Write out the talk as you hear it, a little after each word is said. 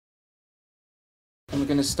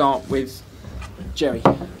going to start with Jerry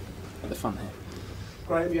at the front here.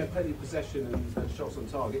 Graham, you had plenty of possession and shots on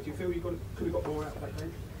target. Do you feel you could have got more out of that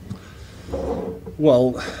game?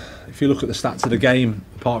 Well, if you look at the stats of the game,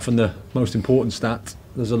 apart from the most important stat,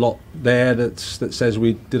 there's a lot there that says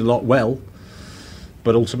we did a lot well.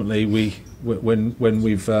 But ultimately, when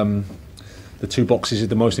we've the two boxes is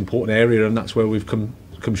the most important area, and that's where we've come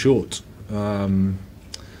short.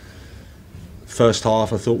 First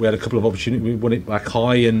half, I thought we had a couple of opportunities. We won it back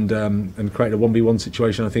high and created a 1v1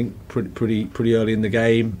 situation. I think pretty early in the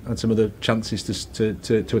game. Had some of the chances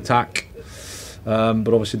to attack, but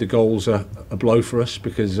obviously the goals are a blow for us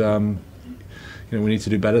because we need to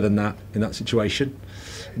do better than that in that situation.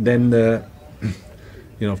 Then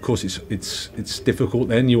of course it's difficult.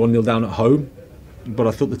 Then you're 1-0 down at home, but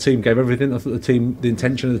I thought the team gave everything. I thought the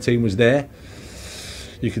intention of the team was there.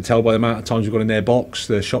 You can tell by the amount of times we got in their box,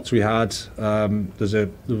 the shots we had. There was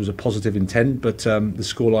a positive intent, but the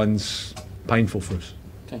scoreline's painful for us.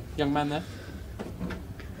 Okay, young man there.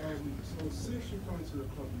 So since you come into the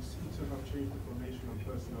club, you seem to have changed the formation and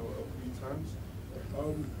personnel a few times,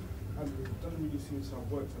 and it doesn't really seem to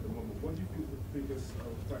have worked at the moment. What do you think the biggest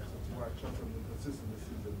factor to why Chelsea have been consistent this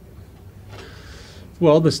season?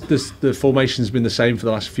 Well, the formation's been the same for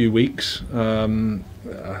the last few weeks.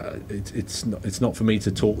 It's not for me to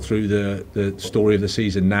talk through the story of the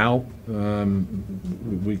season now.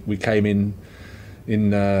 We came in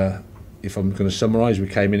if I'm going to summarise, we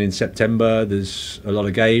came in September. There's a lot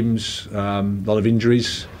of games, a lot of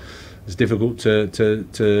injuries. It's difficult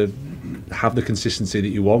to have the consistency that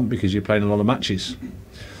you want because you're playing a lot of matches.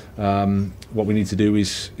 What we need to do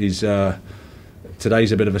is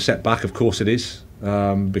today's a bit of a setback, of course it is.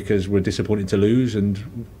 Because we're disappointed to lose,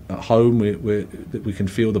 and at home we can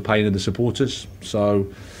feel the pain of the supporters. So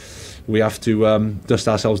we have to dust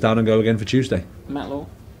ourselves down and go again for Tuesday. Matt Law.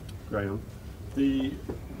 Graham, the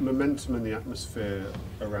momentum and the atmosphere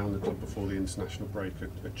around the club before the international break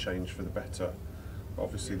had changed for the better.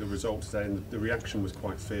 Obviously, the result today and the reaction was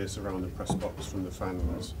quite fierce around the press box from the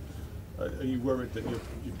fans. Are you worried that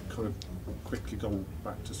you've kind of quickly gone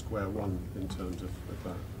back to square one in terms of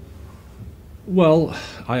that? Well,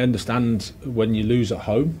 I understand when you lose at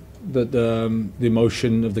home that the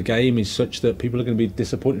emotion of the game is such that people are going to be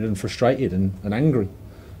disappointed and frustrated and angry.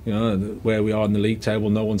 Where we are in the league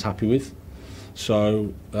table, no one's happy with.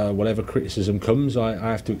 So whatever criticism comes, I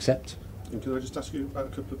have to accept. And can I just ask you about a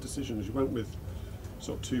couple of decisions? You went with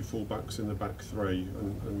sort of two full-backs in the back three,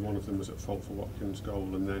 and one of them was at fault for Watkins'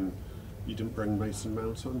 goal, and then you didn't bring Mason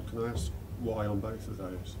Mount on. Can I ask why on both of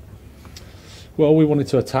those? Well, we wanted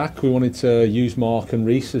to attack. We wanted to use Mark and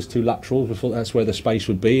Reece as two laterals. We thought that's where the space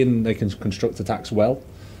would be, and they can construct attacks well.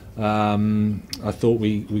 I thought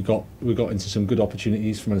we got into some good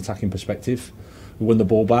opportunities from an attacking perspective. We won the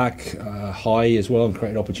ball back high as well and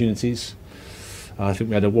created opportunities. I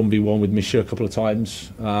think we had a 1v1 with Misha a couple of times.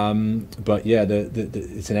 But yeah,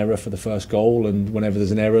 it's an error for the first goal, and whenever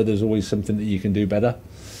there's an error, there's always something that you can do better.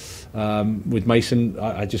 With Mason,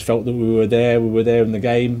 I just felt that we were there in the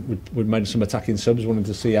game. We'd made some attacking subs, wanted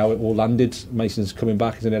to see how it all landed. Mason's coming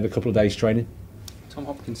back, he's only had a couple of days training. Tom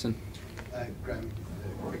Hopkinson. Graham,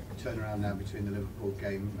 a quick turnaround now between the Liverpool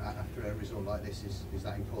game. After a result like this, is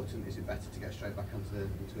that important? Is it better to get straight back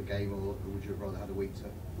into a game, or would you have rather had a week to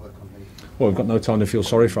work on things? Well, we've got no time to feel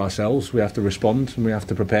sorry for ourselves. We have to respond and we have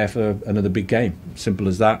to prepare for another big game. Simple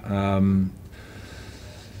as that.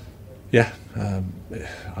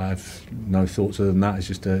 I have no thoughts other than that. It's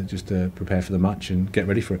just to prepare for the match and get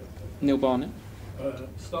ready for it. Neil Barnett.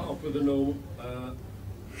 Start off with the normal.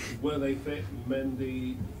 Were they fit?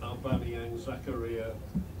 Mendy, Aubameyang, Zakaria,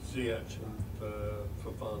 Ziyech, and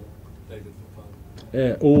Fofana, David Fofana.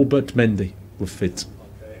 Yeah, all but Mendy were fit.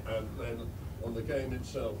 Okay, and then on the game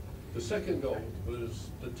itself, the second goal was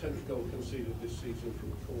the 10th goal conceded this season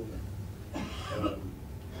from a corner. I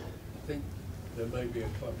think there may be a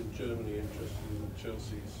club in Germany interested in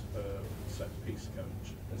Chelsea's set-piece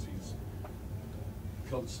coach, as he's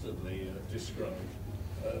constantly described.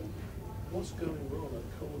 What's going wrong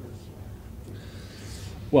at corners?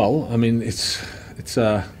 Well, I mean, it's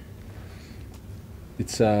the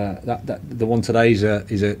one today is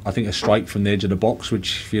I think a strike from the edge of the box,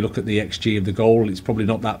 which if you look at the XG of the goal, it's probably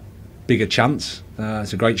not that big a chance.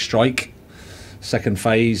 It's a great strike. Second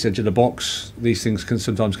phase, edge of the box. These things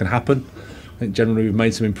sometimes can happen. I think generally we've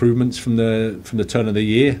made some improvements from the turn of the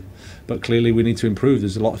year, but clearly we need to improve.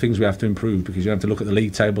 There's a lot of things we have to improve because you have to look at the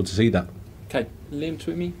league table to see that. Okay, Liam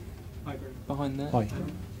Twitmy. Hi, Greg. Behind there. Hi.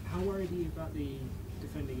 How worried are you about the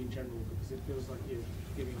defending in general? Because it feels like you're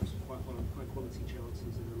giving us quite high quality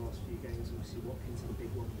chances in the last few games. Obviously, Watkins had a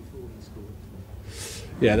big one before he scored.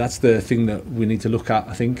 yeah, that's the thing that we need to look at,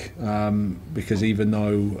 I think, because even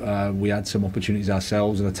though we had some opportunities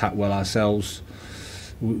ourselves and attacked well ourselves,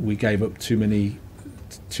 we gave up too many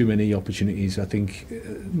opportunities. I think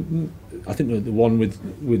the one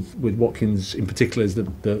with Watkins in particular is the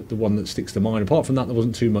one that sticks to mind. Apart from that, there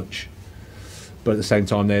wasn't too much, but at the same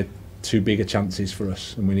time, they're too bigger chances for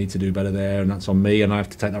us, and we need to do better there, and that's on me, and I have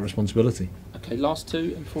to take that responsibility. Okay, last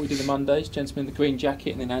two, and before we do the Mondays, gentlemen, the green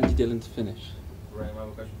jacket, and then Andy Dillon to finish. Right, I have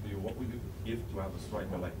a question for you. What would you give to have a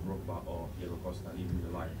striker like Drogba or Diego Costa, even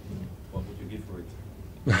the line? What would you give for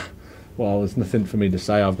it? Well, there's nothing for me to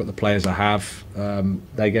say. I've got the players I have.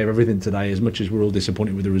 They gave everything today. As much as we're all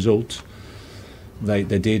disappointed with the result, they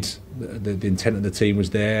did. The intent of the team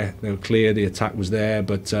was there. They were clear. The attack was there.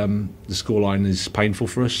 But the scoreline is painful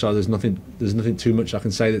for us. So there's nothing too much I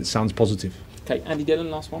can say that sounds positive. Okay, Andy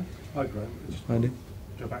Dillon, last one. Hi, Graham. Just Andy?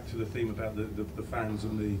 Go back to the theme about the fans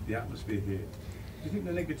and the atmosphere here. Do you think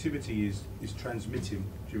the negativity is transmitting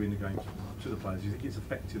during the games to the players? Do you think it's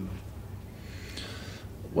affecting them?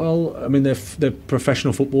 Well, I mean, they're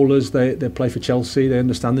professional footballers. They play for Chelsea. They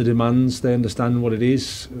understand the demands. They understand what it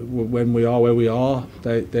is when we are where we are.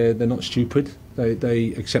 They're not stupid.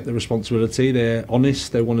 They accept the responsibility. They're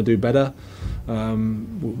honest. They want to do better.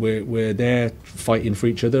 We're there fighting for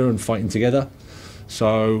each other and fighting together.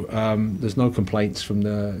 So there's no complaints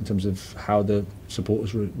in terms of how the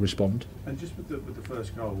supporters respond. And just with the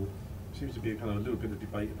first goal, seems to be a little bit of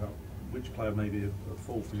debate about which player may be at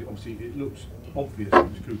fault. Because obviously it looks obvious it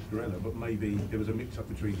was Cucurella, but maybe there was a mix-up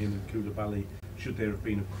between him and Koulibaly. Should there have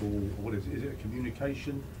been a call? Or what is it? Is it a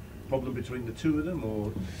communication problem between the two of them, or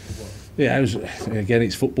what? Yeah, again,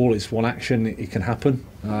 it's football. It's one action. It can happen.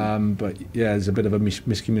 But yeah, there's a bit of a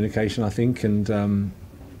miscommunication, I think, and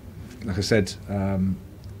like I said,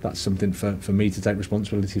 that's something for me to take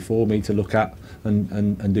responsibility for, me to look at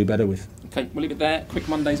and do better with. Okay, we'll leave it there. Quick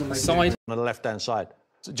Mondays on the side. On the left-hand side.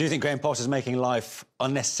 So do you think Graham Potter's making life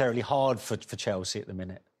unnecessarily hard for Chelsea at the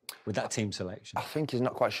minute with that team selection? I think he's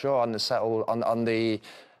not quite sure on the settle on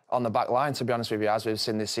the back line, to be honest with you. As we've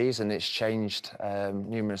seen this season, it's changed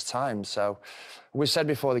numerous times. So we said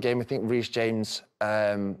before the game, we think Reece James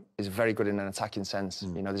is very good in an attacking sense.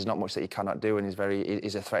 You know, there's not much that he cannot do, and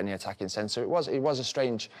he's a threat in the attacking sense. So it was a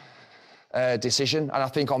strange decision. And I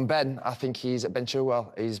think on Ben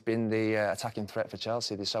Chilwell, he's been the attacking threat for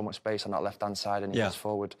Chelsea. There's so much space on that left-hand side, and he goes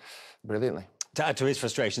forward brilliantly. To add to his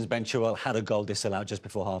frustrations, Ben Chilwell had a goal disallowed just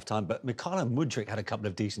before half-time, but Mykhailo Mudryk had a couple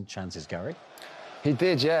of decent chances, Gary. He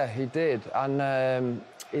did, yeah, he did. And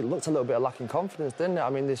it looked a little bit of lacking confidence, didn't it? I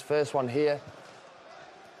mean, this first one here,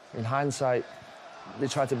 in hindsight, they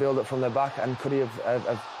tried to build up from the back, and could he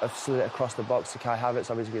have slid it across the box to Kai Havertz?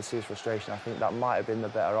 Obviously, you could see his frustration. I think that might have been the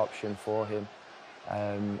better option for him.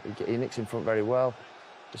 He nicks in front very well.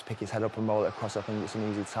 Just pick his head up and roll it across. I think it's an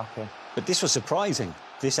easy tap in. But this was surprising,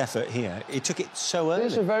 this effort here. He took it so early.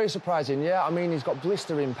 This was very surprising, yeah. I mean, he's got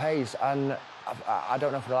blistering pace, and I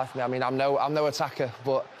don't know for the life of me. I mean, I'm no attacker,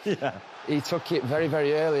 but he took it very,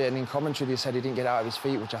 very early, and in commentary they said he didn't get out of his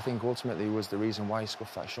feet, which I think ultimately was the reason why he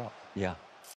scuffed that shot. Yeah.